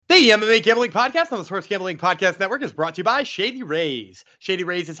The MMA Gambling Podcast on the Sports Gambling Podcast Network is brought to you by Shady Rays. Shady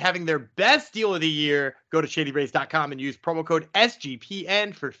Rays is having their best deal of the year. Go to shadyrays.com and use promo code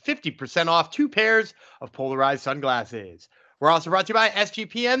SGPN for 50% off 2 pairs of polarized sunglasses. We're also brought to you by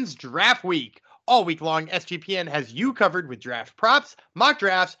SGPN's Draft Week. All week long, SGPN has you covered with draft props, mock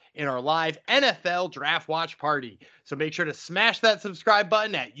drafts, and our live NFL Draft Watch Party. So make sure to smash that subscribe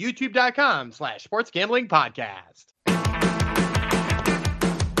button at youtube.com/sportsgamblingpodcast.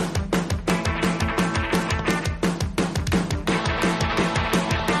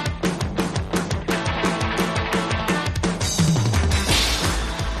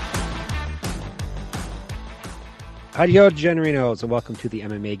 Adios, Generinos, and welcome to the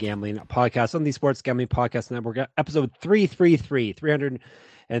MMA Gambling Podcast on the Sports Gambling Podcast Network, episode 333.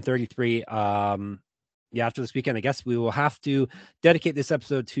 After this weekend, I guess we will have to dedicate this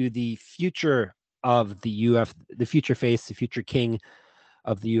episode to the future of the future face, the future king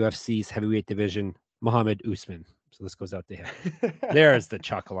of the UFC's heavyweight division, Muhammad Usman. So this goes out to him. There's the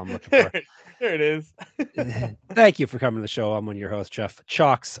chuckle I'm looking for. There it is. Thank you for coming to the show. I'm one of your hosts, Jeff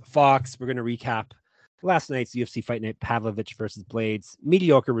Chalks Fox. We're going to recap last night's UFC Fight Night, Pavlovich versus Blades.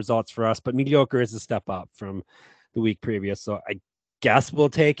 Mediocre results for us, but mediocre is a step up from the week previous. So I guess we'll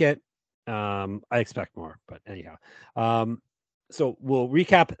take it. I expect more, but anyhow. So we'll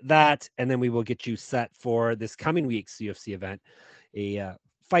recap that, and then we will get you set for this coming week's UFC event, a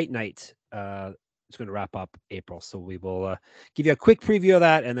Fight Night. It's going to wrap up April. So we will give you a quick preview of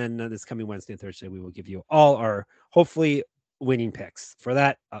that, and then this coming Wednesday and Thursday, we will give you all our hopefully winning picks. For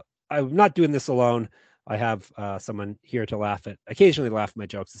that, I'm not doing this alone. I have someone here to occasionally laugh at my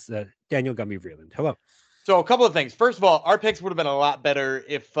jokes. It's Daniel Gumby Vreeland. Hello. So a couple of things. First of all, our picks would have been a lot better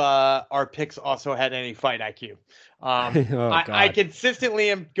if our picks also had any fight IQ. I consistently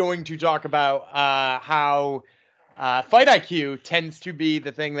am going to talk about how fight IQ tends to be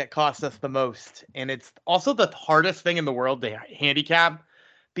the thing that costs us the most. And it's also the hardest thing in the world to handicap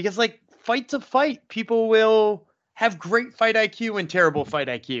because, like, fight to fight, people will have great fight IQ and terrible fight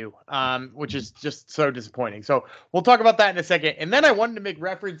IQ, which is just so disappointing. So we'll talk about that in a second. And then I wanted to make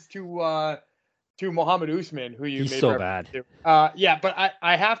reference to Muhammad Usman, who you He's made so reference bad. to. But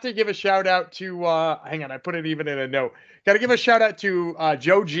I have to give a shout out to hang on, I put it even in a note. Got to give a shout out to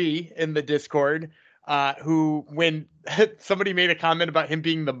Joe G in the Discord, who, when somebody made a comment about him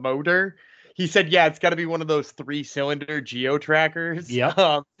being the motor, he said, yeah, it's got to be one of those 3-cylinder geo trackers. Yep.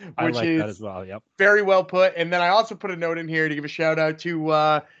 Which I like is that as well. Yep. very well put. And then I also put a note in here to give a shout out to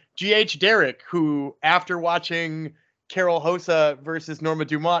Djurdjevic, who, after watching Carol Hosa versus Norma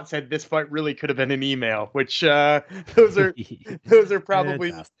Dumont, said this fight really could have been an email, which those are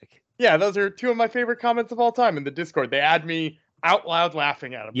probably, fantastic. Yeah, those are two of my favorite comments of all time in the Discord. They had me out loud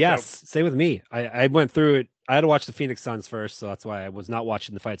laughing at them. Yes, same with me. I went through it. I had to watch the Phoenix Suns first, so that's why I was not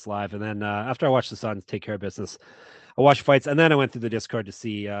watching the fights live. And then after I watched the Suns take care of business, I watched fights, and then I went through the Discord to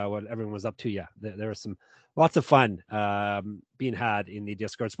see what everyone was up to. Yeah, there was lots of fun being had in the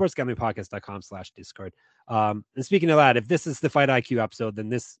Discord, sportsgamblingpodcast.com/Discord. And speaking of that, if this is the Fight IQ episode, then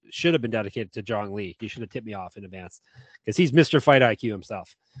this should have been dedicated to Zhang Li. He should have tipped me off in advance because he's Mr. Fight IQ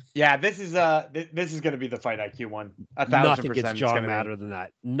himself. Yeah, this is going to be the Fight IQ one. 1,000%. Nothing gets Zhang madder than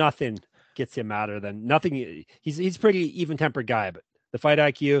that. Nothing gets him madder than nothing. He's pretty even-tempered guy, but the Fight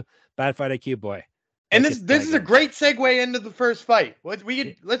IQ, bad Fight IQ, boy. And this is a great segue into the first fight. Let's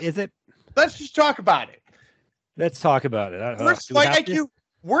just talk about it. Let's talk about it.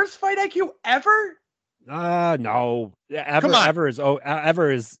 Worst fight IQ ever? No. Ever is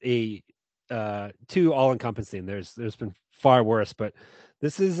a too all-encompassing. There's been far worse, but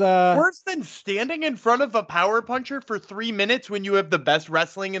this is worse than standing in front of a power puncher for 3 minutes when you have the best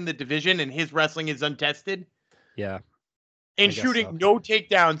wrestling in the division and his wrestling is untested. Yeah. And shooting no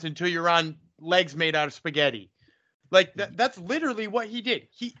takedowns until you're on legs made out of spaghetti. Like that's literally what he did.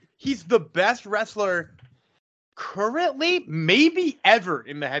 He's the best wrestler currently, maybe ever,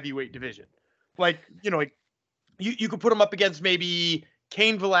 in the heavyweight division. Like, you could put him up against maybe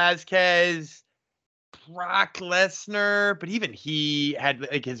Cain Velasquez, Brock Lesnar, but even he had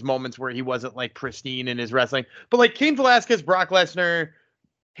like his moments where he wasn't like pristine in his wrestling. But like Cain Velasquez, Brock Lesnar,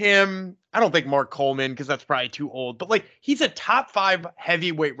 him, I don't think Mark Coleman, because that's probably too old, but like he's a top 5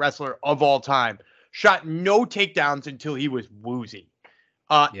 heavyweight wrestler of all time. Shot no takedowns until he was woozy.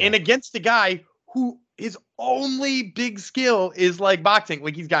 And against a guy who his only big skill is like boxing.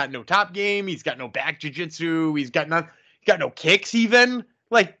 Like he's got no top game, he's got no back jiu-jitsu, he's got no kicks even.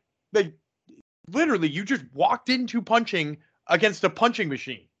 Like literally you just walked into punching against a punching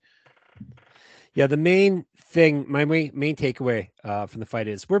machine. Yeah, the main thing, my main takeaway from the fight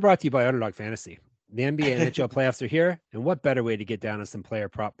is we're brought to you by Underdog Fantasy. The NBA and NHL playoffs are here, and what better way to get down on some player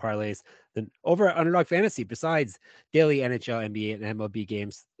prop parlays than over at Underdog Fantasy? Besides daily NHL, NBA, and MLB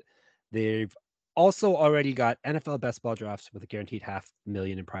games, they've also already got NFL best ball drafts with a guaranteed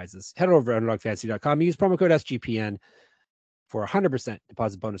 $500,000 in prizes. Head over to underdogfantasy.com. Use promo code SGPN for 100%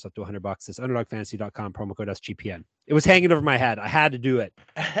 deposit bonus up to $100. It's underdogfantasy.com, promo code SGPN. It was hanging over my head. I had to do it.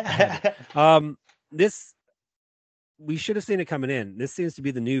 This, we should have seen it coming in. This seems to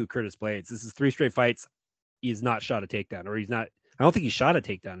be the new Curtis Blades. This is 3 straight fights. He's not shot a takedown, or he's not. I don't think he shot a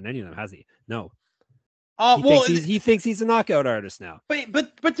takedown in any of them, has he? No. He thinks he's a knockout artist now.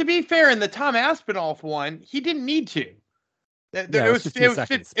 But to be fair, in the Tom Aspinall one, he didn't need to. It was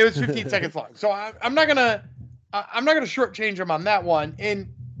 15 seconds long. So I'm not gonna shortchange him on that one.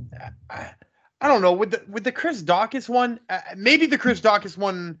 And I don't know, with the Chris Daukaus one, maybe the Chris Daukaus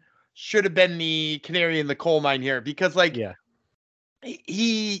one should have been the canary in the coal mine here, because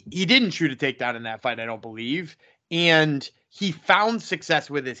he didn't shoot a takedown in that fight, I don't believe, and he found success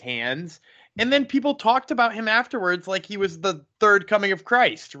with his hands. And then people talked about him afterwards like he was the third coming of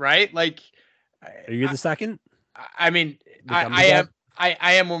Christ, right? Like, are you the second? I mean, I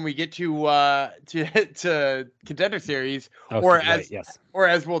am when we get to Contender Series, or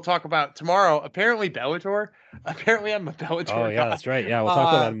as we'll talk about tomorrow. Apparently Bellator. Apparently I'm a Bellator. Oh yeah, that's right. Yeah, we'll talk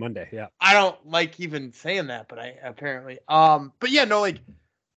about that on Monday. Yeah, I don't like even saying that, but I apparently. But yeah, no, like,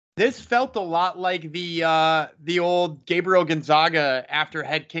 this felt a lot like the old Gabriel Gonzaga after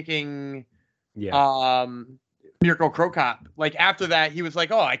head kicking. Yeah. Mirko Krokop. Like, after that, he was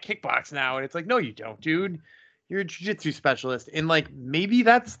like, "Oh, I kickbox now," and it's like, "No, you don't, dude. You're a jiu-jitsu specialist." And like, maybe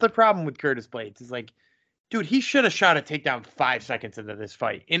that's the problem with Curtis Blades. Is like, dude, he should have shot a takedown 5 seconds into this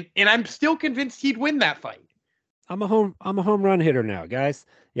fight, and I'm still convinced he'd win that fight. I'm a home run hitter now, guys.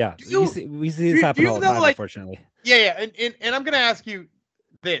 Yeah, we see this happen all the time, unfortunately. Yeah, and I'm gonna ask you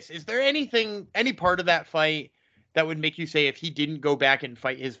this: is there any part of that fight that would make you say, if he didn't go back and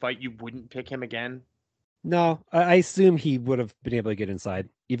fight his fight, you wouldn't pick him again? No, I assume he would have been able to get inside,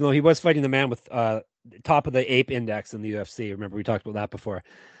 even though he was fighting the man with top of the ape index in the UFC. Remember, we talked about that before.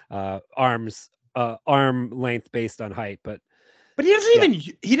 Arm length based on height, but he doesn't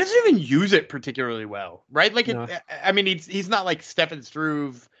even use it particularly well, right? Like, I mean, he's not like Stefan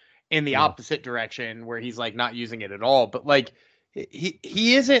Struve in the opposite direction where he's like not using it at all, but like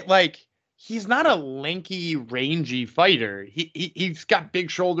he isn't like. He's not a lanky, rangy fighter. He's got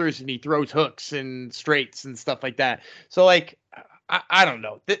big shoulders and he throws hooks and straights and stuff like that. So, like, I don't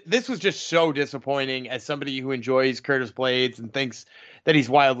know. This was just so disappointing as somebody who enjoys Curtis Blades and thinks that he's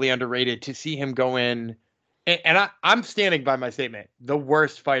wildly underrated, to see him go in. And I'm standing by my statement. The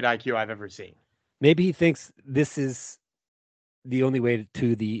worst fight IQ I've ever seen. Maybe he thinks this is the only way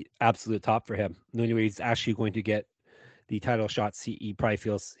to the absolute top for him. The only way he's actually going to get the title shots he probably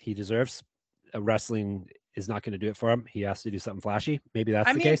feels he deserves. Wrestling is not going to do it for him. He has to do something flashy. Maybe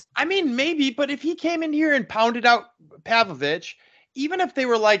that's the case. I mean, maybe, but if he came in here and pounded out Pavlovich, even if they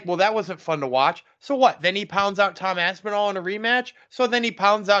were like, well, that wasn't fun to watch, so what? Then he pounds out Tom Aspinall in a rematch? So then he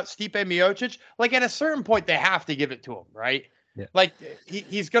pounds out Stipe Miocic? Like, at a certain point, they have to give it to him, right? Yeah. Like,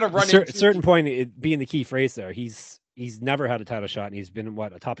 he's going to run into... A certain point, it being the key phrase there, he's never had a title shot, and he's been,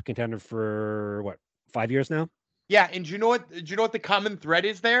 a top contender for, 5 years now? Yeah, and do you know what the common thread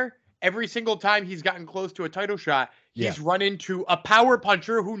is there? Every single time he's gotten close to a title shot, he's run into a power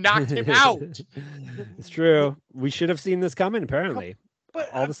puncher who knocked him out. It's true. We should have seen this coming, apparently.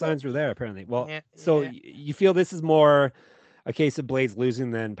 But all the signs were there, apparently. Well, you feel this is more a case of Blades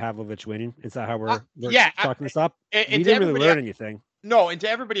losing than Pavlovich winning? Is that how we're chalking this up? We didn't really learn anything. No, and to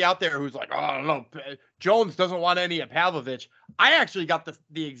everybody out there who's like, oh, I don't know, Jones doesn't want any of Pavlovich, I actually got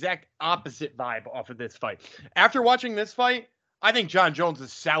the exact opposite vibe off of this fight. After watching this fight, I think John Jones is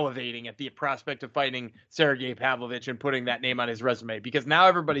salivating at the prospect of fighting Sergey Pavlovich and putting that name on his resume, because now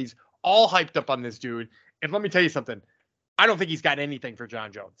everybody's all hyped up on this dude. And let me tell you something. I don't think he's got anything for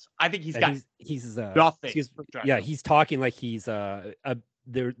John Jones. I think he's got nothing. He's talking like he's the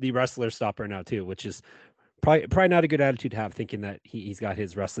wrestler stopper now too, which is probably not a good attitude to have, thinking that he's got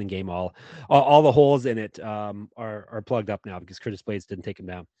his wrestling game all the holes in it are plugged up now because Curtis Blades didn't take him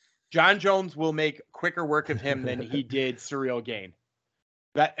down. John Jones will make quicker work of him than he did Cyril Gain.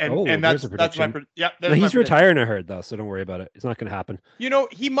 That's my he's retiring, I heard, though, so don't worry about it. It's not going to happen.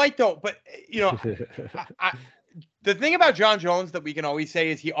 He might though, but the thing about John Jones that we can always say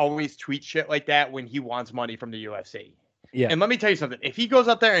is he always tweets shit like that when he wants money from the UFC. Yeah. And let me tell you something. If he goes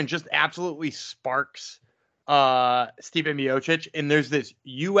out there and just absolutely sparks Stipe Miocic, and there's this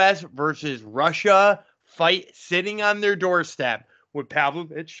US versus Russia fight sitting on their doorstep with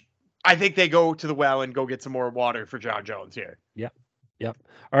Pavlovich, I think they go to the well and go get some more water for John Jones here. Yep.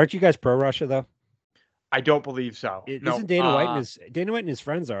 Aren't you guys pro Russia though? I don't believe so. No. Isn't Dana White and his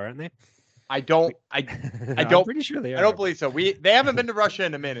friends are, aren't they? I don't. I I'm don't. pretty sure they are. I don't believe so. They haven't been to Russia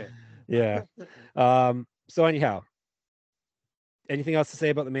in a minute. Yeah. So anyhow, anything else to say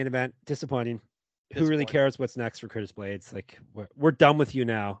about the main event? Disappointing. Who really cares what's next for Curtis Blades? Like we're done with you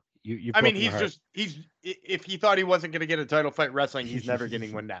now. You. I mean, he's if he thought he wasn't going to get a title fight wrestling, he's never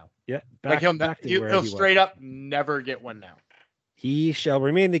getting one now. Yeah. He'll straight up never get one now. He shall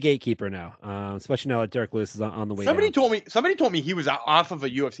remain the gatekeeper now, especially now that Derek Lewis is on the way. Somebody told me he was off of a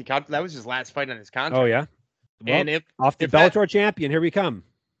UFC contract. That was his last fight on his contract. Oh yeah. Well, and if Bellator champion, here we come.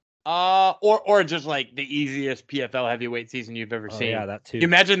 Or just like the easiest PFL heavyweight season you've ever seen. Yeah, that too. You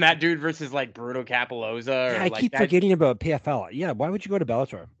imagine that dude versus like Bruno Capoloza. I keep forgetting about PFL. Yeah, why would you go to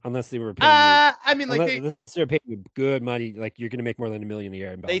Bellator unless they were paying I mean, like they're paying you good money. Like you're gonna make more than $1 million a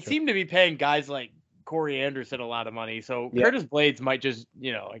year in Bellator. They seem to be paying guys like Corey Anderson a lot of money. So Curtis Blades might just,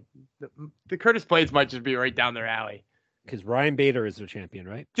 like the Curtis Blades might just be right down their alley. Because Ryan Bader is their champion,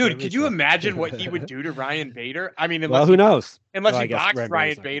 right? Dude, could you imagine what he would do to Ryan Bader? I mean, who knows? Unless he boxed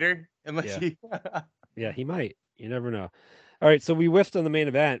Ryan Bader. Yeah, he might. You never know. All right, so we whiffed on the main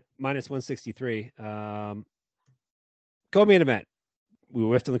event, minus 163. Co-main event. We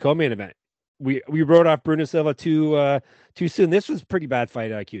whiffed on the co-main event. We wrote off Bruno Silva too soon. This was pretty bad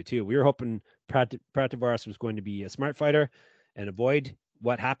fight IQ too. We were hoping Prat Tavares was going to be a smart fighter and avoid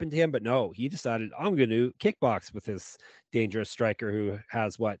what happened to him, but no, he decided I'm going to kickbox with this dangerous striker who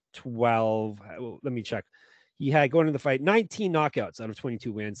has 12. Let me check. He had going into the fight 19 knockouts out of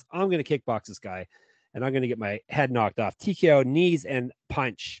 22 wins. I'm going to kickbox this guy, and I'm going to get my head knocked off. TKO, knees, and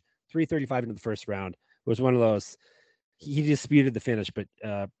punch. 3:35 into the first round. It was one of those. He disputed the finish, but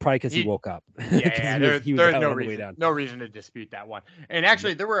probably because he woke up. Yeah, there's no reason to dispute that one. And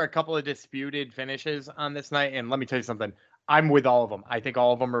actually, there were a couple of disputed finishes on this night. And let me tell you something. I'm with all of them. I think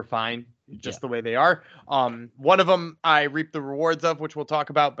all of them are fine, just the way they are. One of them I reap the rewards of, which we'll talk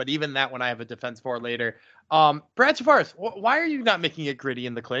about. But even that one I have a defense for later. Brad Tavares, why are you not making it gritty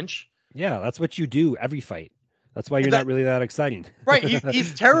in the clinch? Yeah, that's what you do every fight. That's why you're not really that exciting. Right.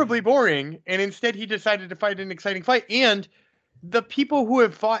 He's terribly boring. And instead he decided to fight an exciting fight. And the people who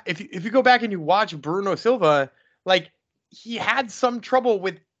have fought, if you go back and you watch Bruno Silva, like he had some trouble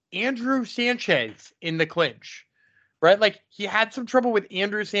with Andrew Sanchez in the clinch, right? Like he had some trouble with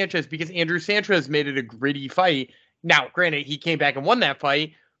Andrew Sanchez because Andrew Sanchez made it a gritty fight. Now, granted, he came back and won that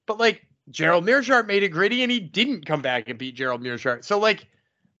fight, but like Gerald Meerschaert made it gritty and he didn't come back and beat Gerald Meerschaert. So like,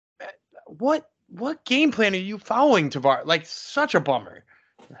 what game plan are you following, Tavares? Like, such a bummer.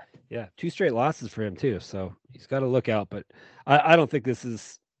 Yeah, 2 straight losses for him, too. So he's got to look out. But I don't think this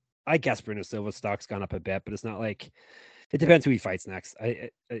is... I guess Bruno Silva's stock's gone up a bit, but it's not like... It depends who he fights next.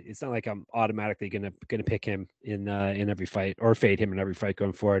 It's not like I'm automatically gonna pick him in every fight or fade him in every fight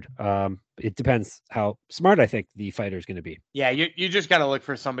going forward. It depends how smart I think the fighter is going to be. Yeah, you just got to look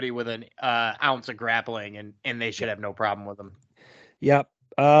for somebody with an ounce of grappling, and they should have no problem with them. Yep.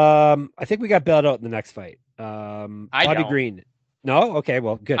 I think we got bailed out in the next fight. Bobby Green. No? Okay,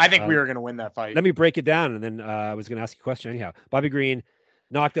 well, good. I think we were going to win that fight. Let me break it down, and then I was going to ask you a question anyhow. Bobby Green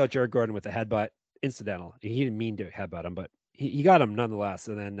knocked out Jared Gordon with a headbutt. Incidental. He didn't mean to headbutt him, but he got him nonetheless,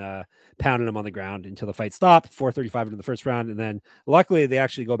 and then pounded him on the ground until the fight stopped. 4:35 into the first round, and then luckily they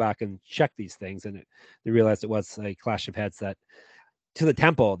actually go back and check these things, and they realized it was a clash of heads that to the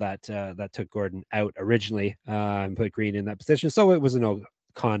temple that took Gordon out originally and put Green in that position. So it was a no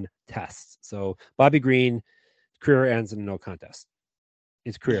contest. So Bobby Green career ends in a no contest.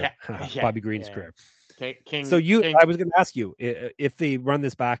 His career, Bobby Green's career. I was going to ask you if they run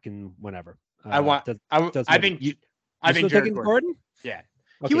this back and whenever. I think Jared Gordon. Yeah,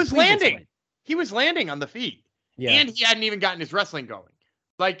 okay, he was landing. He was landing on the feet. Yeah, and he hadn't even gotten his wrestling going.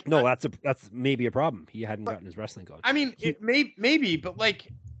 Like, no, that's maybe a problem. He hadn't gotten his wrestling going. I mean, maybe, but like,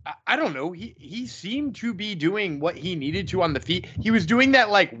 I don't know. He seemed to be doing what he needed to on the feet. He was doing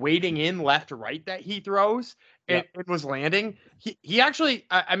that like wading in left right that he throws, and it was landing. He actually,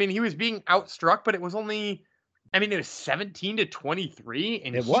 I mean, he was being outstruck, but it was only, I mean, it was 17-23,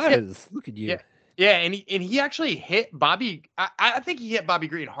 and look at you. Yeah, and he actually hit Bobby. I think he hit Bobby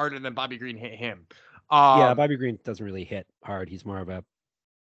Green harder than Bobby Green hit him. Bobby Green doesn't really hit hard. He's more of a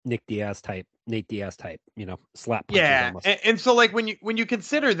Nate Diaz type, slap punches. Yeah, and so like when you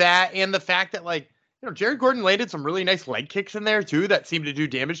consider that and the fact that like Jared Gordon landed some really nice leg kicks in there too that seemed to do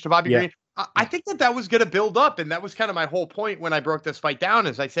damage to Bobby Green. I think that was going to build up, and that was kind of my whole point when I broke this fight down.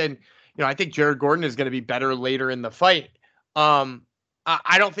 Is I said, I think Jared Gordon is going to be better later in the fight.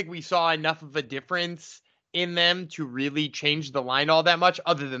 I don't think we saw enough of a difference in them to really change the line all that much,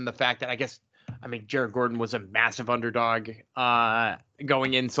 other than the fact that I guess I mean, Jared Gordon was a massive underdog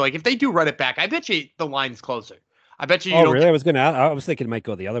going in. So, like, if they do run it back, I bet you the line's closer. I bet you. Oh, really? I was thinking it might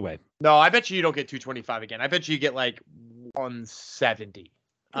go the other way. No, I bet you don't get 225 again. I bet you get like 170.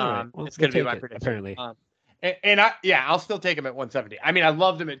 All right. Well, it's going to be my prediction. Apparently. I'll still take him at 170. I mean, I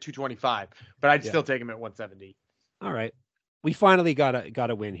loved him at 225, but I'd still take him at 170. All right. We finally got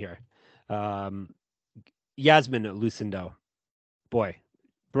a win here. Yasmin Lucindo. Boy,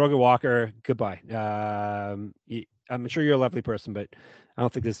 Brogan Walker, goodbye. I'm sure you're a lovely person, but I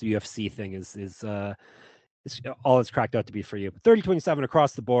don't think this UFC thing is all it's cracked out to be for you. 30-27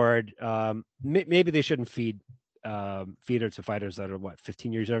 across the board. Maybe they shouldn't feed feeder to fighters that are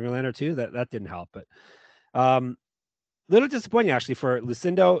 15 years younger than her too. That didn't help, but little disappointing actually for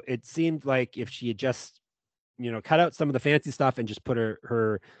Lucindo. It seemed like if she had just cut out some of the fancy stuff and just put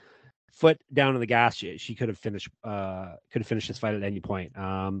her foot down on the gas, she could have finished this fight at any point.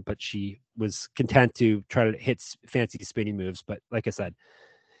 But she was content to try to hit fancy spinning moves. But like I said,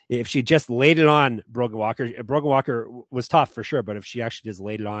 if she just laid it on Brogan Walker was tough for sure. But if she actually just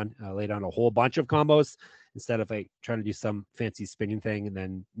laid on a whole bunch of combos instead of like trying to do some fancy spinning thing, and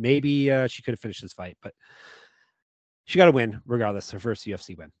then maybe she could have finished this fight. But she got to win regardless. Her first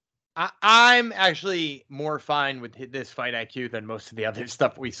UFC win. I'm actually more fine with this fight IQ than most of the other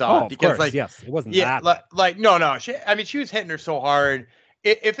stuff we saw. Because yes, it wasn't that. No. She was hitting her so hard.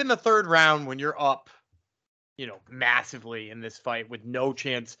 If in the third round, when you're up, massively in this fight with no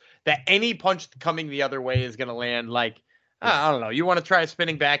chance that any punch coming the other way is going to land, I don't know. You want to try a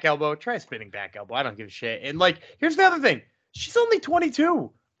spinning back elbow? Try a spinning back elbow. I don't give a shit. And here's the other thing. She's only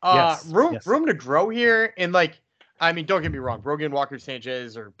 22. Room to grow here. And I mean, don't get me wrong, Brogan Walker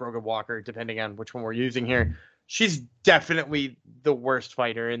Sanchez or Brogan Walker, depending on which one we're using here, she's definitely the worst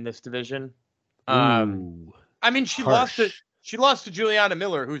fighter in this division. I mean, she lost to Juliana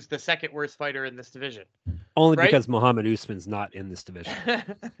Miller, who's the second worst fighter in this division. Only because Muhammad Usman's not in this division.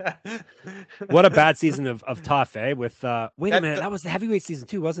 What a bad season of tough, eh? With wait a minute, that was the heavyweight season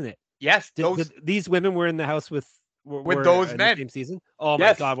too, wasn't it? Yes. These women were in the house with those men. The same season. Oh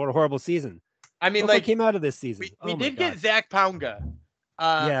my God, what a horrible season! I mean, what came out of this season. We did get Zach Pounga,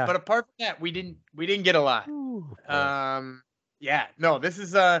 but apart from that, we didn't get a lot. Ooh, this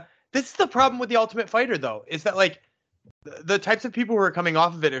is the problem with the Ultimate Fighter though, is that the types of people who are coming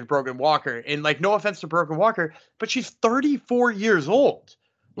off of it is Brogan Walker, and no offense to Brogan Walker, but she's 34 years old.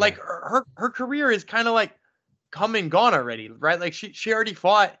 Her career is kind of come and gone already, right? She already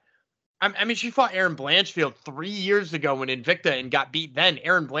fought. I mean, she fought Erin Blanchfield 3 years ago in Invicta and got beat then.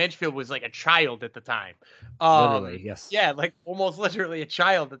 Erin Blanchfield was a child at the time. Literally, yes. Yeah, almost literally a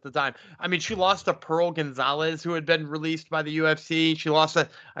child at the time. I mean, she lost to Pearl Gonzalez, who had been released by the UFC. She lost to,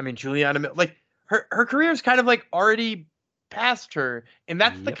 Juliana. Her career is kind of already past her. And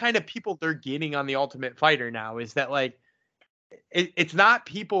that's the kind of people they're getting on the Ultimate Fighter now, is that it's not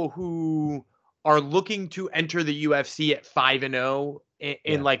people who are looking to enter the UFC at 5-0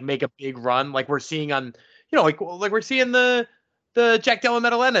 and make a big run, we're seeing on, we're seeing the Jack Della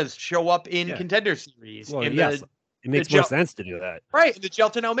Madalenas show up in Contender Series. Well, yes, it makes more sense to do that, right? The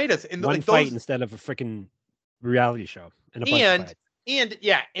Jelton Almeidas in one fight instead of a freaking reality show and a bunch of fights. And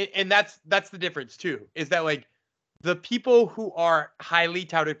that's the difference too. Is that the people who are highly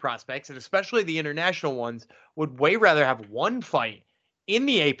touted prospects, and especially the international ones, would way rather have one fight in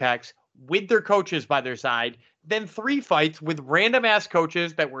the Apex with their coaches by their side than 3 fights with random ass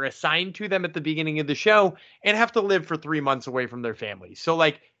coaches that were assigned to them at the beginning of the show and have to live for 3 months away from their families. So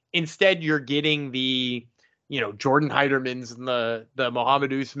instead you're getting the, Jordan Heidermans and the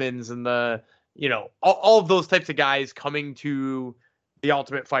Muhammad Usmans and the, all of those types of guys coming to the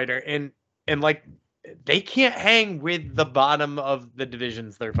Ultimate Fighter and they can't hang with the bottom of the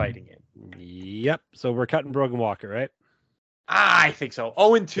divisions they're fighting in. Yep. So we're cutting Brogan Walker, right? I think so.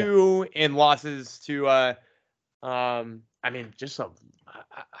 0-2 in losses to I mean, just some.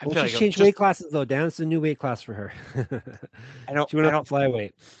 I feel she's changed weight classes though. Dan, it's a new weight class for her. She went up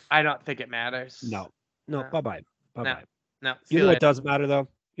flyweight. I don't think it matters. No. Bye. No. You know what does matter though?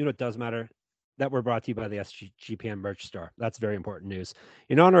 You know what does matter? That we're brought to you by the SGPN merch store. That's very important news.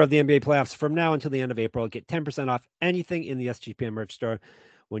 In honor of the NBA playoffs, from now until the end of April, get 10% off anything in the SGPN merch store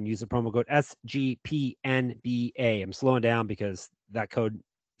when you use the promo code SGPNBA. I'm slowing down because that code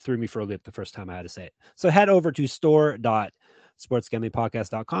threw me for a loop the first time I had to say it. So head over to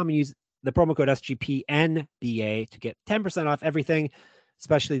store.sportsgamblingpodcast.com and use the promo code SGPNBA to get 10% off everything,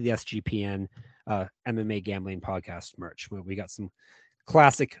 especially the SGPN MMA gambling podcast merch. We got some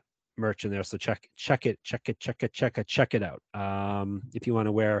classic merch in there, so check it out. If you want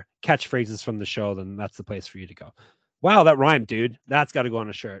to wear catchphrases from the show, then that's the place for you to go. Wow, that rhymed, dude. That's got to go on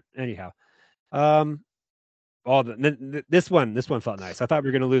a shirt. Anyhow, This one felt nice. I thought we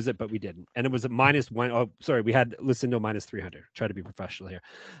were going to lose it, but we didn't. And it was a -1. Oh, sorry. We had Lucindo -300. Try to be professional here.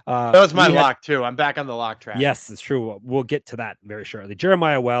 That was my lock too. I'm back on the lock track. Yes, it's true. We'll get to that very shortly.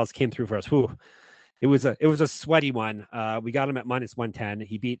 Jeremiah Wells came through for us. Whew. It was a sweaty one. We got him at -110.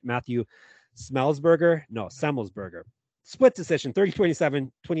 He beat Matthew Semmelsberger. Split decision,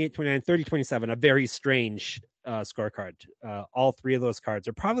 30-27, 28-29, 30-27. A very strange scorecard. All three of those cards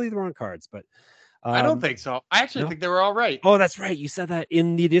are probably the wrong cards, but I don't think so. I actually think they were all right. Oh, that's right. You said that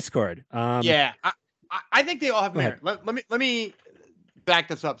in the Discord. Yeah, I think they all have merit. Let me back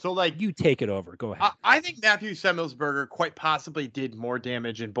this up. So, like, you take it over. Go ahead. I think Matthew Semmelsberger quite possibly did more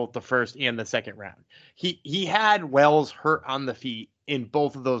damage in both the first and the second round. He had Wells hurt on the feet in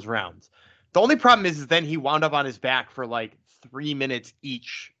both of those rounds. The only problem is then he wound up on his back for like 3 minutes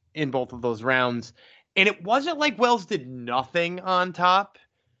each in both of those rounds, and it wasn't like Wells did nothing on top.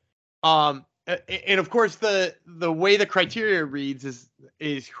 And of course, the way the criteria reads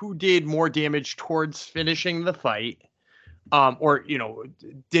is who did more damage towards finishing the fight, or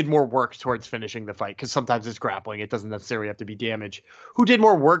did more work towards finishing the fight. Because sometimes it's grappling; it doesn't necessarily have to be damage. Who did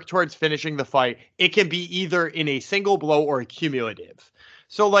more work towards finishing the fight? It can be either in a single blow or a cumulative.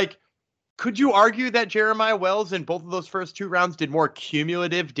 So, like, could you argue that Jeremiah Wells in both of those first 2 rounds did more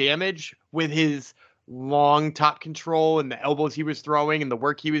cumulative damage with his long top control and the elbows he was throwing and the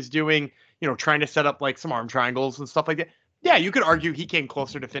work he was doing? Trying to set up like some arm triangles and stuff like that. Yeah, you could argue he came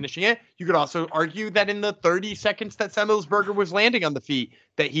closer to finishing it. You could also argue that in the 30 seconds that Semmelsberger was landing on the feet,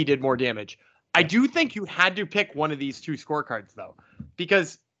 that he did more damage. I do think you had to pick one of these 2 scorecards, though,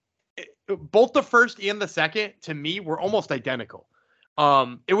 because both the first and the second, to me, were almost identical.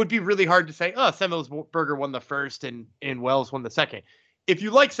 It would be really hard to say, Semmelsberger won the first and Wells won the second. If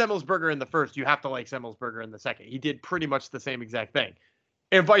you like Semmelsberger in the first, you have to like Semmelsberger in the second. He did pretty much the same exact thing.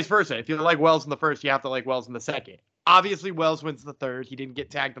 And vice versa. If you like Wells in the first, you have to like Wells in the second. Obviously, Wells wins the third. He didn't get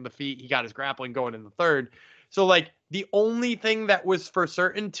tagged on the feet. He got his grappling going in the third. So, like, the only thing that was for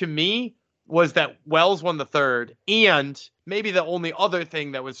certain to me was that Wells won the third. And maybe the only other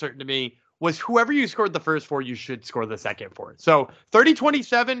thing that was certain to me was whoever you scored the first for, you should score the second for. So,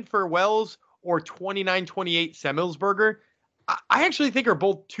 30-27 for Wells or 29-28 Semmelsberger, I actually think are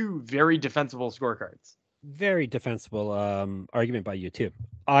both 2 very defensible scorecards. Very defensible argument by you too.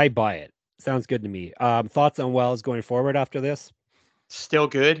 I buy it. Sounds good to me. Thoughts on Wells going forward after this? Still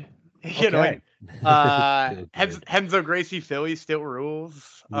good. Okay. Renzo Gracie Philly still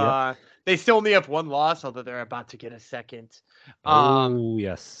rules. Yep. They still only have 1 loss, although they're about to get a second.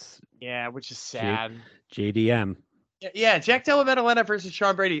 Yes. Yeah, which is sad. JDM. Yeah, Jack Della Maddalena versus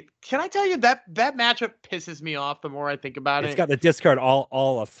Sean Brady. Can I tell you that matchup pisses me off the more I think about it? It's got the discard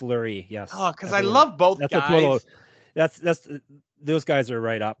all a flurry. Yes. Oh, because I love both guys. That's those guys are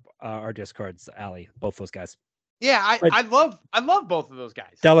right up our discards alley. Both those guys. Yeah, I love both of those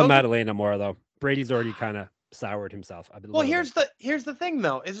guys. Della Maddalena more though. Brady's already kind of soured himself. Here's the thing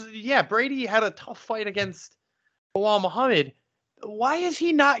though. Brady had a tough fight against Bilal Muhammad. Why is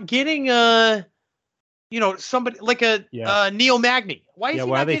he not getting somebody like Neil Magny? Why is he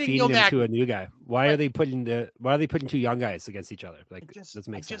not getting Neil Magny to a new guy? Why are they putting 2 young guys against each other? Like, doesn't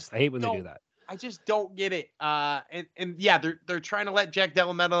make sense. I hate when they do that. I just don't get it. And yeah, they're trying to let Jack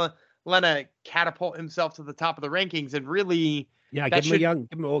Della Maddalena catapult himself to the top of the rankings, and really,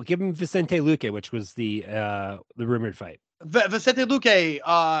 give him Vicente Luque, which was the rumored fight. Vicente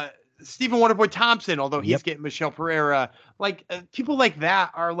Luque, Stephen Wonderboy Thompson, although he's getting Michelle Pereira, like people like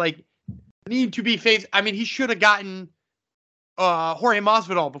that are like need to be faced. I mean, he should have gotten Jorge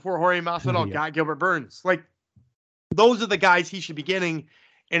Masvidal before Jorge Masvidal got Gilbert Burns. Like, those are the guys he should be getting,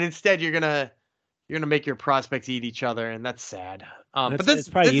 and instead you're gonna make your prospects eat each other, and that's sad. But it's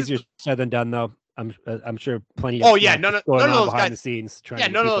probably easier said than done, though. I'm sure plenty. None of those guys behind the scenes.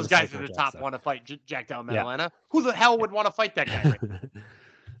 None of those guys at the top want to fight Jack Della Maddalena. Who the hell would want to fight that guy? Right?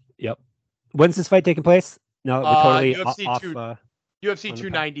 Yep. When's this fight taking place? No, we're totally UFC off. UFC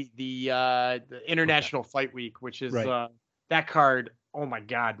 290, the International Fight Week, which is that card. Oh my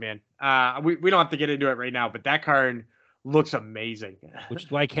God, man. We don't have to get into it right now, but that card looks amazing. Which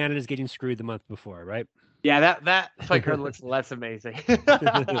is why Canada's getting screwed the month before, right? Yeah, that fight card looks less amazing.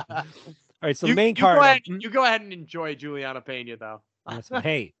 All right, so the main card. You go ahead and enjoy Juliana Pena, though.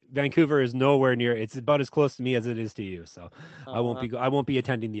 Hey, Vancouver is nowhere near. It's about as close to me as it is to you, so I won't be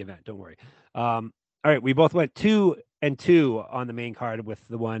attending the event. Don't worry. All right, we both went 2-2 on the main card with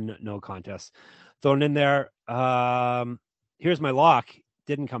the 1 no contest thrown in there. Here's my lock.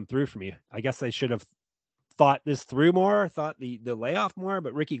 Didn't come through for me. I guess I should have thought this through more, thought the layoff more,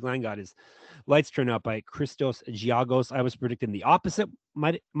 but Ricky Glenn got his lights turned out by Christos Giagos. I was predicting the opposite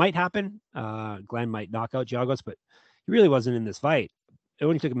might happen. Glenn might knock out Giagos, but he really wasn't in this fight. It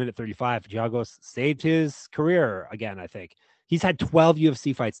only took a minute 35. Giagos saved his career again, I think. He's had 12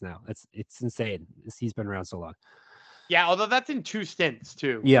 UFC fights now. It's insane. He's been around so long. Yeah, although that's in 2 stints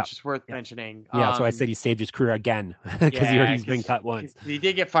too, which is worth mentioning. Yeah, so I said he saved his career again because he's been cut once. He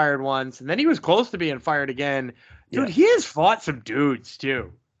did get fired once, and then he was close to being fired again. Dude, he has fought some dudes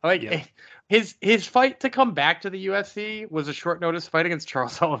too. Like his fight to come back to the UFC was a short notice fight against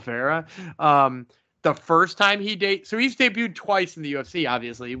Charles Oliveira. The first time he's debuted twice in the UFC,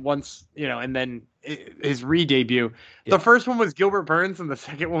 obviously, once, and then his re-debut. The first one was Gilbert Burns, and the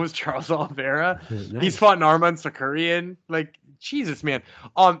second one was Charles Oliveira. Nice. He's fought Arman Sakarian. Like, Jesus, man.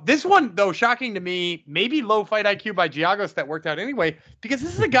 This one, though, shocking to me, maybe low fight IQ by Giagos that worked out anyway, because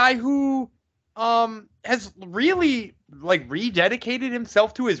this is a guy who has really, rededicated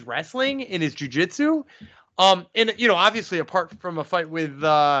himself to his wrestling and his jiu-jitsu. And, obviously, apart from a fight with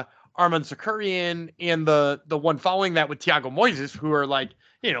Arman Sakarian and the one following that with Thiago Moises, who are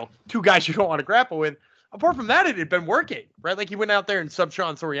 2 guys you don't want to grapple with. Apart from that, it had been working, right? Like, he went out there and subbed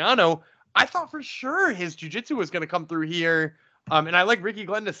Sean Soriano. I thought for sure his jiu-jitsu was going to come through here. And I like Ricky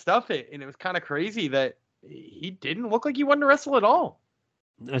Glenn to stuff it. And it was kind of crazy that he didn't look like he wanted to wrestle at all.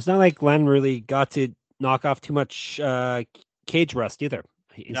 It's not like Glenn really got to knock off too much cage rust either.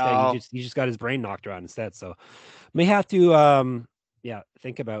 Instead, he just got his brain knocked around instead. So may have to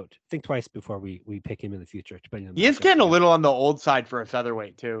think twice before we pick him in the future. He is getting a little on the old side for a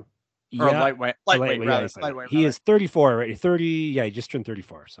featherweight too. Or a lightweight rather. He is 34, right? 30. Yeah, he just turned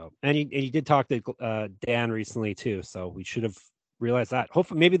 34. So, and he did talk to Dan recently too. So we should have realized that.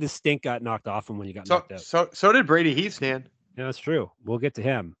 Hopefully, maybe the stink got knocked off him when he got knocked out. So did Brady Heath, Stan. Yeah, that's true. We'll get to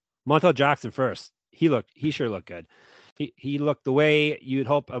him. Montel Jackson first. He sure looked good. He looked the way you'd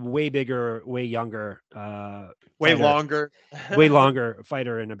hope a way bigger, way younger, way longer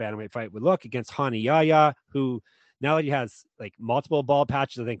fighter in a bantamweight fight would look against Hani Yahya, who now that he has multiple ball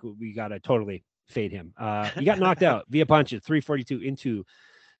patches, I think we got to totally fade him. He got knocked out via punches, 342 into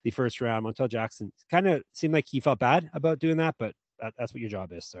the first round. Montel Jackson kind of seemed like he felt bad about doing that, but that's what your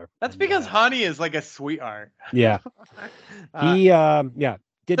job is, sir. That's because Hani is like a sweetheart. Yeah. He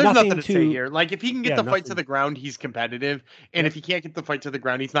There's nothing to say here. Like, if he can get the fight to the ground, he's competitive. And if he can't get the fight to the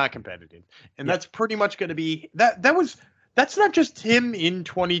ground, he's not competitive. And that's pretty much going to be that's not just him in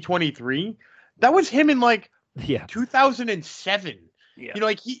 2023. That was him in 2007.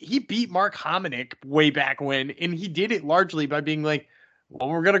 Yeah. He beat Mark Hominick way back when, and he did it largely by being like, well,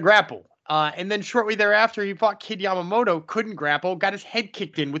 we're going to grapple. And then shortly thereafter, he fought Kid Yamamoto, couldn't grapple, got his head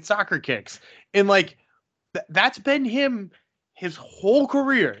kicked in with soccer kicks. And that's been him his whole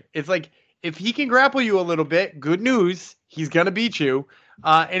career. It's if he can grapple you a little bit, good news, he's going to beat you.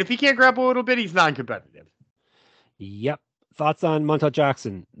 And if he can't grapple a little bit, he's non-competitive. Yep. Thoughts on Montel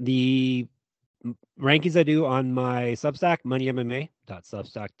Jackson? The rankings I do on my Substack,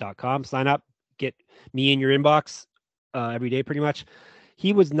 moneymma.substack.com. Sign up, get me in your inbox every day pretty much.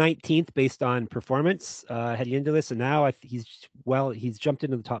 He was 19th based on performance heading into this, and now he's jumped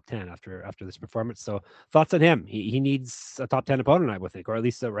into the top 10 after this performance. So thoughts on him? He needs a top 10 opponent, I would think, or at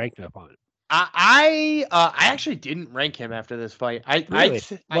least a ranked opponent. I actually didn't rank him after this fight. I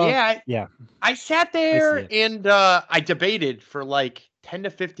sat there and I debated for 10 to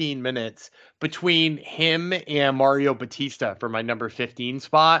 15 minutes between him and Mario Batista for my number 15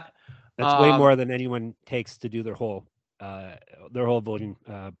 spot. That's way more than anyone takes to do their whole voting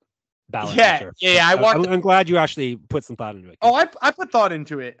ballot. Yeah. I'm glad you actually put some thought into it. Oh, I put thought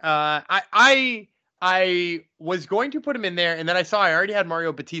into it. I was going to put him in there, and then I saw I already had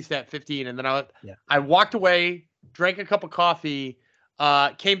Mario Batista at 15, and then I walked away, drank a cup of coffee,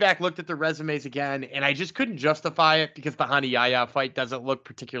 came back, looked at the resumes again, and I just couldn't justify it because the Hani Yahya fight doesn't look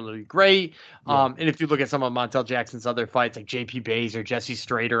particularly great. And if you look at some of Montel Jackson's other fights, like JP Bays or Jesse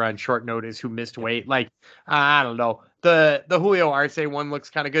Strader on short notice who missed weight, I don't know. The Julio Arce one looks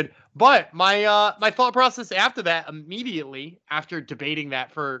kind of good. But my thought process after that, immediately after debating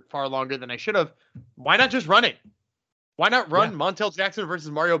that for far longer than I should have, why not just run it? Why not run Montel Jackson versus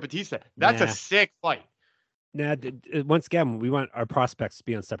Mario Batista? That's a sick fight. Nah, once again, we want our prospects to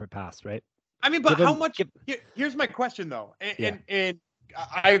be on separate paths, right? I mean, but how much? Here's my question, though, and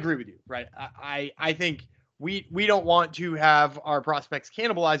I agree with you, right? I think we don't want to have our prospects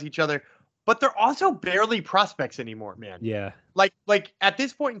cannibalize each other, but they're also barely prospects anymore, man. Yeah. Like at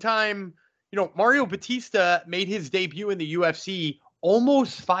this point in time, Mario Batista made his debut in the UFC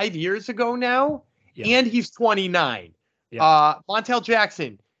almost 5 years ago now, and he's 29. Yeah. Montel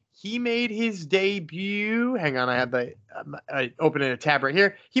Jackson, he made his debut. Hang on, I have I opening a tab right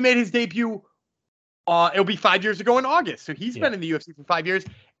here. He made his debut. It'll be 5 years ago in August. So he's been in the UFC for 5 years,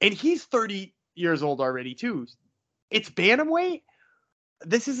 and he's 30 years old already too. It's bantamweight.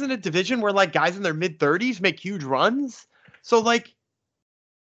 This isn't a division where like guys in their mid 30s make huge runs. So like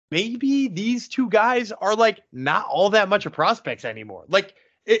maybe these two guys are like not all that much of prospects anymore. Like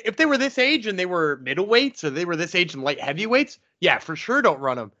if they were this age and they were middleweights or they were this age and light heavyweights, yeah, for sure don't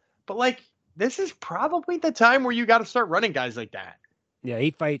run them. But like this is probably the time where you got to start running guys like that. Yeah,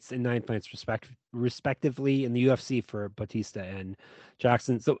 8 fights and 9 fights respectively in the UFC for Batista and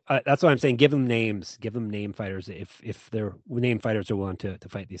Jackson. So that's what I'm saying. Give them names. Give them name fighters if they're name fighters are willing to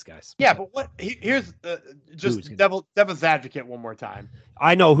fight these guys. Yeah, but here's just devil's advocate one more time.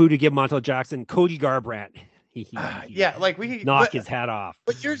 I know who to give Montel Jackson. Cody Garbrandt. Yeah, like we could knock his head off.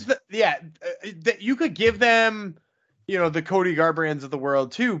 But here's you could give them, the Cody Garbrandts of the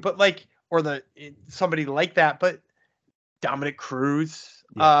world too, but like somebody like that, but Dominic Cruz.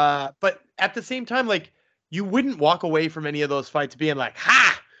 Yeah. But at the same time, like you wouldn't walk away from any of those fights being like,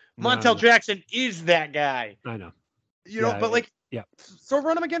 Montel Jackson is that guy. I know. But like, so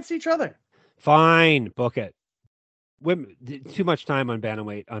run them against each other. Fine, book it. Women, too much time on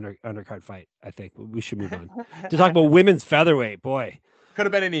bantamweight undercard fight. I think we should move on to talk about women's featherweight. Boy, could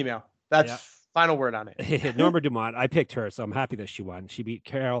have been an email. That's final word on it. Norma Dumont. I picked her, so I'm happy that she won. She beat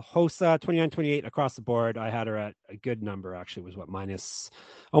Carol Hossa 29-28 across the board. I had her at a good number. Actually, it was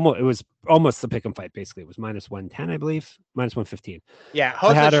it was almost the pick'em fight. Basically, it was -110, I believe, -115. Yeah,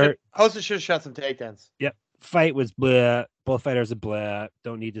 Hossa should have shot some takedowns. Yep. Fight was bleh. Both fighters are bleh.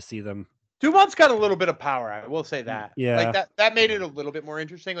 Don't need to see them. Dumont's got a little bit of power. I will say that. Yeah. Like that made it a little bit more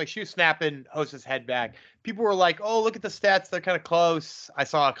interesting. Like she was snapping Hossa's head back. People were like, "Oh, look at the stats. They're kind of close." I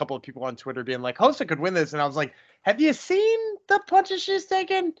saw a couple of people on Twitter being like, "Hossa could win this," and I was like, "Have you seen the punches she's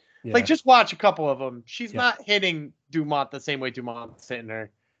taking? Yeah. Like, just watch a couple of them. She's not hitting Dumont the same way Dumont's hitting her."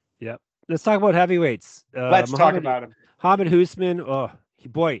 Yep. Let's talk about heavyweights. Let's talk about him. Hamid Usman. Oh,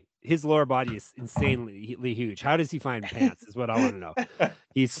 boy. His lower body is insanely huge. How does he find pants is what I want to know.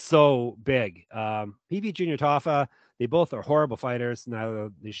 He's so big. He beat Junior Tafa. They both are horrible fighters.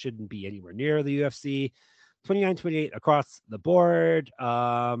 Now they shouldn't be anywhere near the UFC. 29-28 across the board.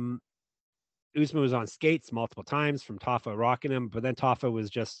 Usman was on skates multiple times from Tafa rocking him, but then Tafa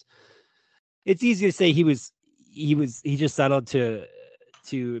was just, it's easy to say he just settled to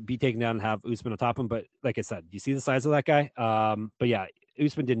be taken down and have Usman on top of him. But like I said, you see the size of that guy. But yeah,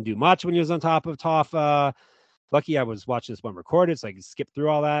 Usman didn't do much when he was on top of Tafa. Lucky I was watching this one recorded, so I could skip through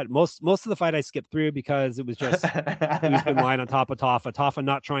all that. Most of the fight I skipped through because it was just Usman lying on top of Tafa. Tafa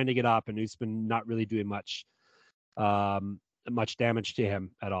not trying to get up, and Usman not really doing much damage to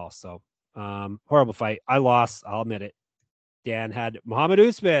him at all. So horrible fight. I lost. I'll admit it. Dan had Muhammad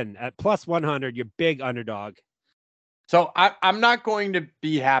Usman at +100. Your big underdog. So I'm not going to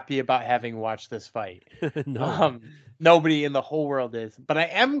be happy about having watched this fight. No. Nobody in the whole world is. But I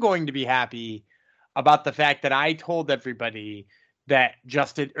am going to be happy about the fact that I told everybody that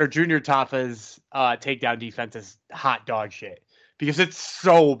Junior Tafa's takedown defense is hot dog shit. Because it's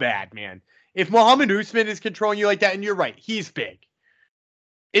so bad, man. If Muhammad Usman is controlling you like that, and you're right, he's big.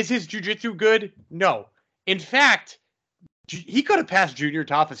 Is his jiu-jitsu good? No. In fact, he could have passed Junior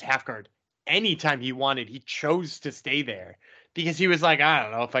Tafa's half guard anytime he wanted. He chose to stay there because he was like, I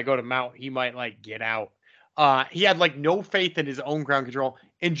don't know, if I go to mount, he might like get out. He had like no faith in his own ground control,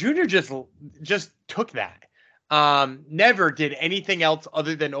 and Junior just took that. Never did anything else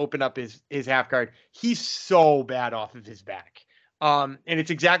other than open up his half guard. He's so bad off of his back. And it's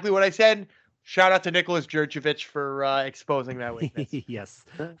exactly what I said. Shout out to Nicholas Djurdjevic for exposing that weakness. Yes,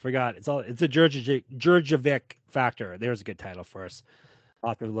 forgot. It's a Djurdjevic factor. There's a good title for us. I'll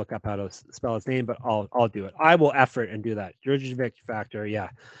have to look up how to spell his name, but I'll do it. I will effort and do that. Djurdjevic factor, yeah.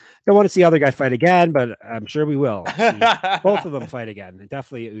 Don't want to see other guy fight again, but I'm sure we will. Both of them fight again.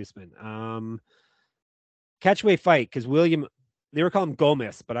 Definitely Usman. Catchweight fight, because they were calling him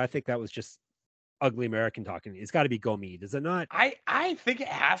Gomez, but I think that was just ugly American talking. It's got to be Gomi, does it not? I think it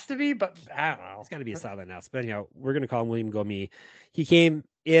has to be, but I don't know. It's got to be a silent S. But anyhow, we're going to call him William Gomi. He came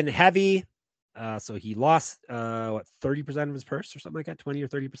in heavy. So he lost 30% of his purse or something like that, 20 or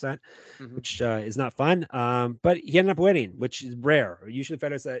 30%, which is not fun. But he ended up winning, which is rare. Usually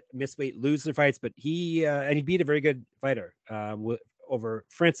fighters that miss weight lose their fights, but he beat a very good fighter over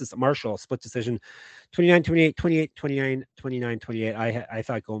Francis Marshall, split decision, 29-28, 28-29, 29-28. I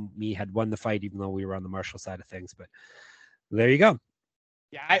thought Gomi had won the fight, even though we were on the Marshall side of things. But there you go.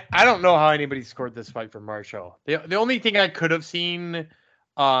 Yeah, I don't know how anybody scored this fight for Marshall. The only thing I could have seen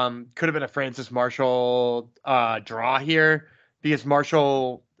could have been a Francis Marshall draw here, because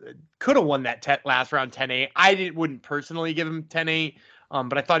Marshall could have won that last round 10-8. I wouldn't personally give him 10-8,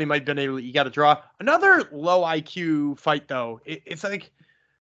 but I thought he might have been able to eke out a draw. Another low IQ fight, though. It's like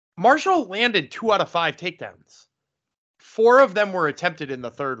Marshall landed 2 out of 5 takedowns. 4 of them were attempted in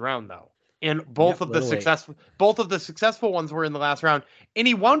the third round, though. And both of the successful ones were in the last round. And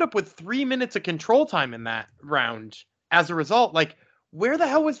he wound up with 3 minutes of control time in that round. As a result, like, where the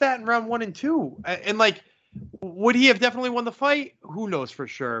hell was that in round 1 and 2? And like, would he have definitely won the fight? Who knows for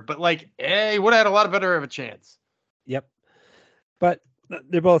sure? But like, he would have had a lot better of a chance. Yep. But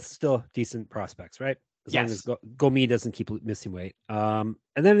they're both still decent prospects, right? As long Yes. as Gomi doesn't keep missing weight. And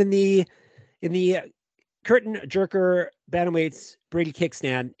then in the curtain jerker bantamweights, Brady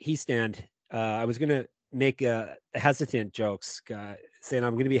kickstand, I was gonna make hesitant jokes, saying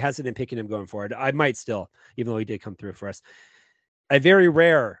I'm gonna be hesitant picking him going forward. I might still, even though he did come through for us. A very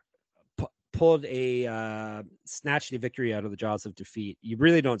rare pulled a snatched a victory out of the jaws of defeat. You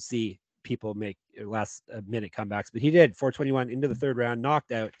really don't see people make last minute comebacks, but he did. 421 into the third round,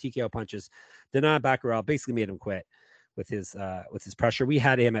 knocked out, TKO punches. Denan Bakkerel basically made him quit with his pressure. We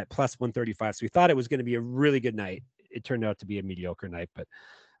had him at plus 135, so we thought it was going to be a really good night. It turned out to be a mediocre night, but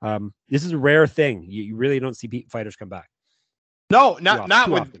this is a rare thing. You really don't see fighters come back. No, not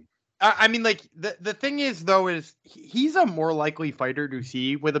with. Often. I mean, like, the thing is, though, is he's a more likely fighter to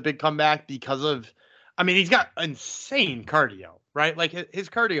see with a big comeback because of, I mean, he's got insane cardio, right? Like, his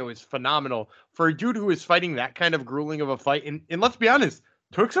cardio is phenomenal for a dude who is fighting that kind of grueling of a fight. And let's be honest,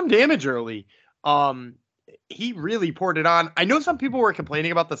 took some damage early. He really poured it on. I know some people were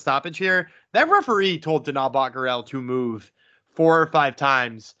complaining about the stoppage here. That referee told Denan Bakkerel to move 4 or 5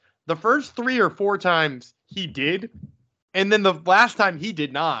 times. The first 3 or 4 times he did, and then the last time he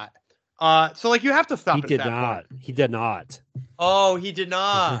did not. So like you have to stop. He did not. He did not. Oh, he did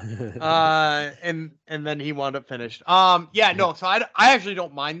not. And then he wound up finished. Yeah, no. So I actually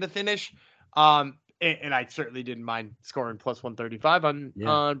don't mind the finish. And I certainly didn't mind scoring plus 135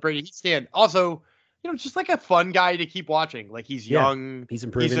 on Brady Stand. Also, just like a fun guy to keep watching. Like he's young. He's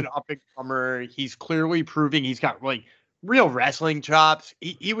improving. He's an up and comer. He's clearly proving he's got like real wrestling chops.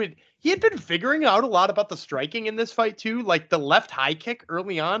 He had been figuring out a lot about the striking in this fight too. Like the left high kick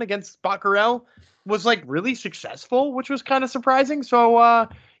early on against Bakkerel was like really successful, which was kind of surprising. So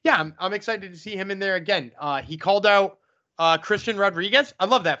yeah, I'm excited to see him in there again. He called out Christian Rodriguez. I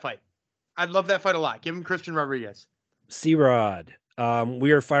love that fight. I love that fight a lot. Give him Christian Rodriguez. C-Rod.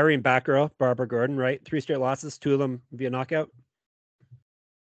 We are firing Batgirl, Barbara Gordon, right? 3 straight losses, 2 of them via knockout.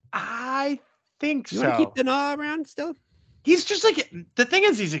 I think so. You want to keep Denan around still? He's just like, the thing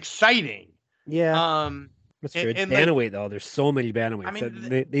is, he's exciting. Yeah. That's true. Bantamweight, though. There's so many bantamweights. I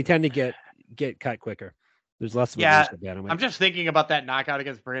mean, they tend to get cut quicker. There's less of a bantamweight. I'm just thinking about that knockout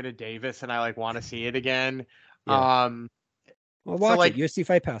against Brandon Davis, and I like want to see it again. Yeah. Well, watch it. UFC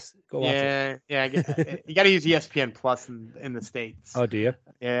Fight Pass. Go watch it. Yeah. You got to use ESPN Plus in the States. Oh, do you?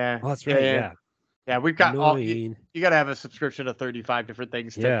 Yeah. Oh, that's right. Yeah. Yeah, we've got you got to have a subscription to 35 different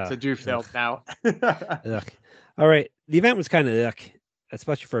things to do film now. All right. The event was kind of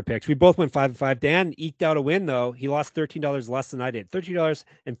especially for our picks. We both went 5-5. Dan eked out a win, though. He lost $13 less than I did.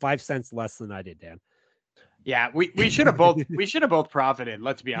 $13.05 less than I did, Dan. Yeah, we should have both profited.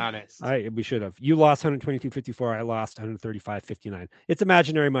 Let's be honest. We should have. You lost 122.54. I lost 135.59. It's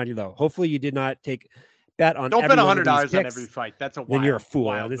imaginary money, though. Hopefully, you did not bet on. Don't bet $100 on every fight. That's a wild, then you're a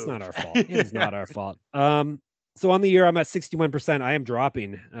fool. It's not our fault. It is not our fault. So on the year, I'm at 61%. I am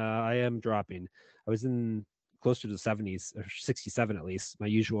dropping. I was in closer to the 70s or 67 at least, my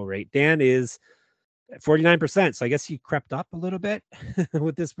usual rate. Dan is at 49%. So I guess he crept up a little bit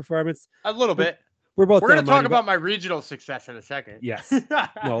with this performance. A little bit. We're going to talk about my regional success in a second. Yes.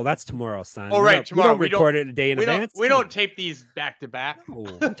 No, that's tomorrow, son. Oh, right. Tomorrow. We don't record it a day in advance. We don't tape these back to back. We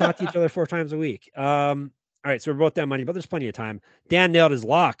talk to each other 4 times a week. All right. So we're both down money, but there's plenty of time. Dan nailed his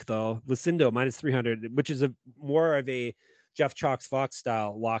lock, though. Lucindo minus 300, which is more of a Jeff Chalks Fox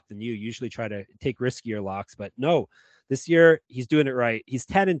style lock than you usually try to take riskier locks. But no, this year he's doing it right. He's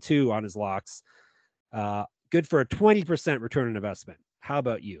 10-2 on his locks. Good for a 20% return on investment. How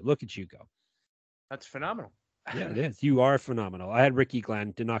about you? Look at you go. That's phenomenal. Yeah, it is. You are phenomenal. I had Ricky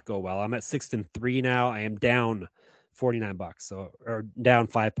Glenn, did not go well. I'm at 6-3 now. I am down $49, or down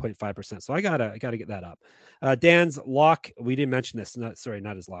 5.5%. So I gotta get that up. Dan's lock, we didn't mention this. Not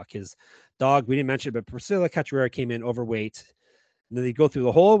his lock. His dog, we didn't mention it, but Priscilla Cachoeira came in overweight. And then they go through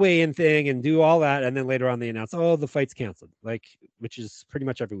the whole weigh-in thing and do all that, and then later on they announce, the fight's canceled. Which is pretty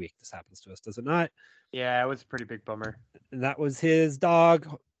much every week this happens to us, does it not? Yeah, it was a pretty big bummer. And that was his dog.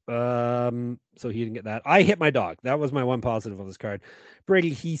 So he didn't get that. I hit my dog. That was my one positive of this card.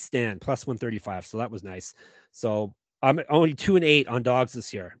 Brady Stand plus 135. So that was nice. So I'm only 2-8 on dogs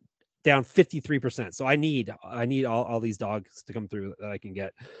this year, down 53%. So I need all these dogs to come through that I can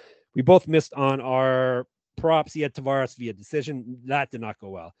get. We both missed on our props. He had Tavares via decision. That did not go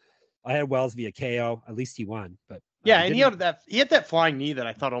well. I had Wells via KO. At least he won, but yeah, and he had that flying knee that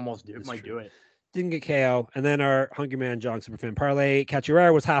I thought almost might do it. Didn't get KO. And then our Hungry Man John Superfan parlay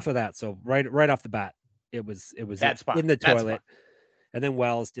Cachoeira was half of that. So right off the bat, it was in the toilet. And then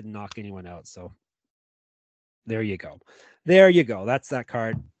Wells didn't knock anyone out. So there you go. That's that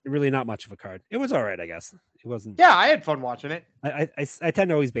card. Really not much of a card. It was all right, I guess. It wasn't. Yeah, I had fun watching it. I tend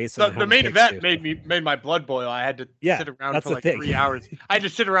to always base on the main event made my blood boil. I had to sit around for like 3 hours. I had to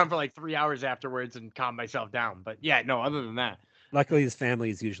sit around for like 3 hours afterwards and calm myself down. But yeah, no, other than that. Luckily, his family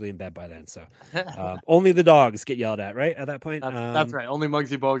is usually in bed by then, so only the dogs get yelled at, right? At that point, that's right. Only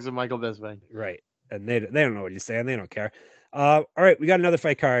Muggsy Bogues and Michael Bisping. Right, and they don't know what he's saying. They don't care. All right, we got another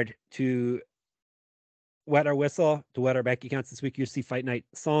fight card to wet our whistle, to wet our bank accounts this week. UFC Fight Night: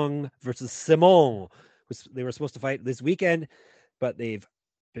 Song versus Simon. They were supposed to fight this weekend, but they've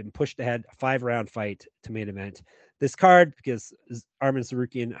been pushed ahead. A 5-round fight to main event this card because Arman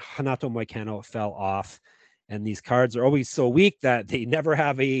Tsarukyan and Hanato Moicano fell off. And these cards are always so weak that they never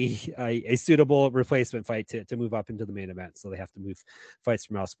have a suitable replacement fight to move up into the main event. So they have to move fights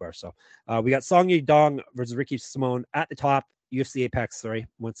from elsewhere. So we got Song Yadong versus Ricky Simon at the top, UFC Apex 3,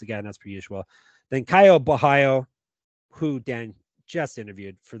 once again, as per usual. Then Caio Borralho, who Dan just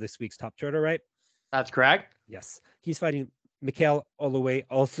interviewed for this week's Top Turtle, right? That's correct. Yes. He's fighting Mikhail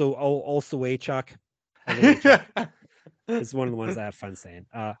Olszewajczak. It's one of the ones I have fun saying.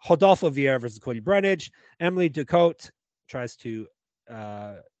 Rodolfo Vieira versus Cody Brundage. Emily Ducote tries to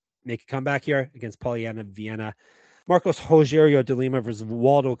make a comeback here against Polyana Vienna. Marcos Rogerio de Lima versus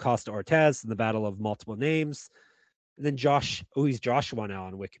Waldo Costa Ortez in the battle of multiple names. And then he's Joshua now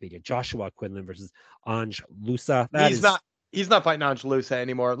on Wikipedia. Joshua Quinlan versus Ange Lusa. He's not fighting Ange Lusa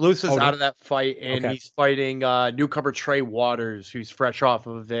anymore. Lusa's out of that fight, and he's fighting newcomer Trey Waters, who's fresh off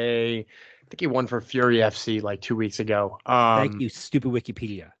of I think he won for Fury FC like 2 weeks ago. Thank you, stupid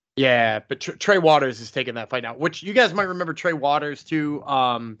Wikipedia. Yeah, but Trey Waters is taking that fight now, which you guys might remember. Trey Waters too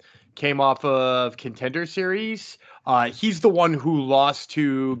came off of Contender Series. He's the one who lost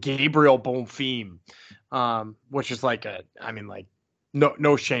to Gabriel Bonfim, which is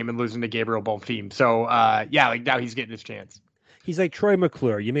no shame in losing to Gabriel Bonfim. So now he's getting his chance. He's like Troy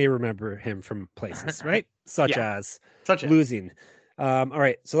McClure. You may remember him from places, right? Such as losing. All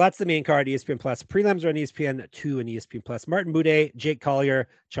right, so that's the main card, ESPN Plus. Prelims are on ESPN2 and ESPN Plus. Martin Boudet, Jake Collier,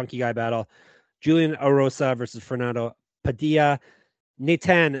 chunky guy battle. Julian Arosa versus Fernando Padilla.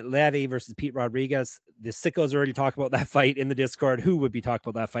 Nathan Levy versus Pete Rodriguez. The sickos already talked about that fight in the Discord. Who would be talking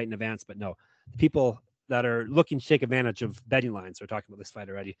about that fight in advance? But no, the people that are looking to take advantage of betting lines are talking about this fight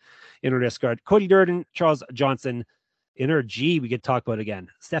already in our Discord. Cody Durden, Charles Johnson. In our G, we could talk about it again.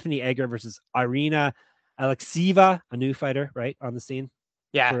 Stephanie Egger versus Irina Alexieva, a new fighter, right, on the scene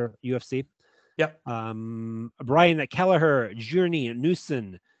for UFC. Yep. Brian Kelleher, Journey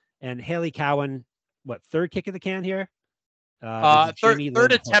Newson, and Haley Cowan. What, third kick of the can here?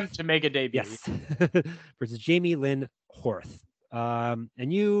 Third attempt to make a debut. Yes. Versus Jamie Lynn Horth.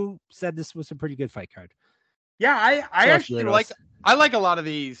 And you said this was a pretty good fight card. Yeah, I actually like a lot of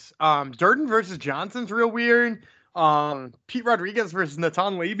these. Durden versus Johnson's real weird. Pete Rodriguez versus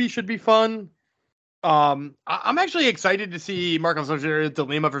Natan Levy should be fun. I'm actually excited to see Marcos Rogerio de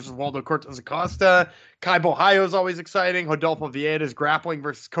Lima versus Waldo Cortez Acosta. Kai Borralho is always exciting. Rodolfo Vieira's grappling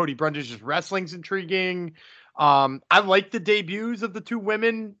versus Cody Brundage's wrestling's intriguing. I like the debuts of the two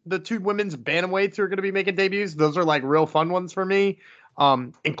women's bantamweights who are going to be making debuts. Those are like real fun ones for me.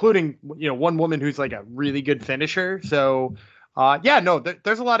 Including, one woman who's like a really good finisher. So,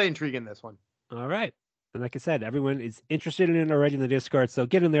 there's a lot of intrigue in this one. All right. And like I said, everyone is interested in it already in the Discord. So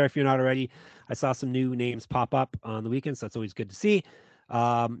get in there if you're not already. I saw some new names pop up on the weekend, so that's always good to see.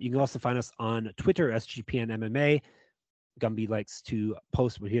 You can also find us on Twitter, SGPN MMA. Gumby likes to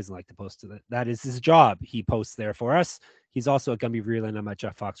post, but he doesn't like to post. That is his job. He posts there for us. He's also at Gumby Vreeland. I'm at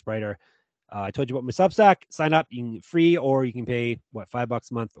Jeff Fox Brighter. I told you about my Substack. Sign up. You can free, or you can pay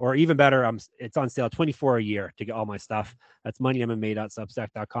 $5 a month, or even better, it's on sale $24 a year to get all my stuff. That's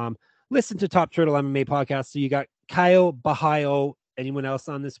moneymma.substack.com. Listen to Top Turtle MMA podcast. So you got Caio Borralho. Anyone else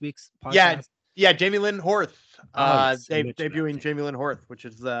on this week's podcast? Yeah, Jamie Lynn Horth. Debuting Jamie Lynn Horth, which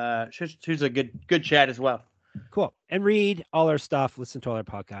is she's a good chat as well. Cool. And read all our stuff. Listen to all our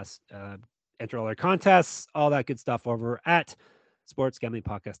podcasts. Enter all our contests. All that good stuff over at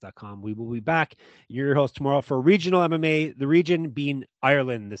sportsgamblingpodcast.com. We will be back. You're your host tomorrow for regional MMA. The region being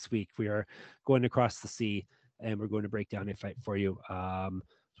Ireland this week. We are going across the sea, and we're going to break down a fight for you.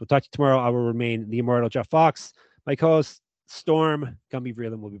 So we'll talk to you tomorrow. I will remain the immortal Jeff Fox. My co-host Storm, Gumby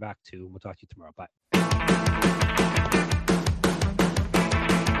Vreeland will be back too. And we'll talk to you tomorrow. Bye.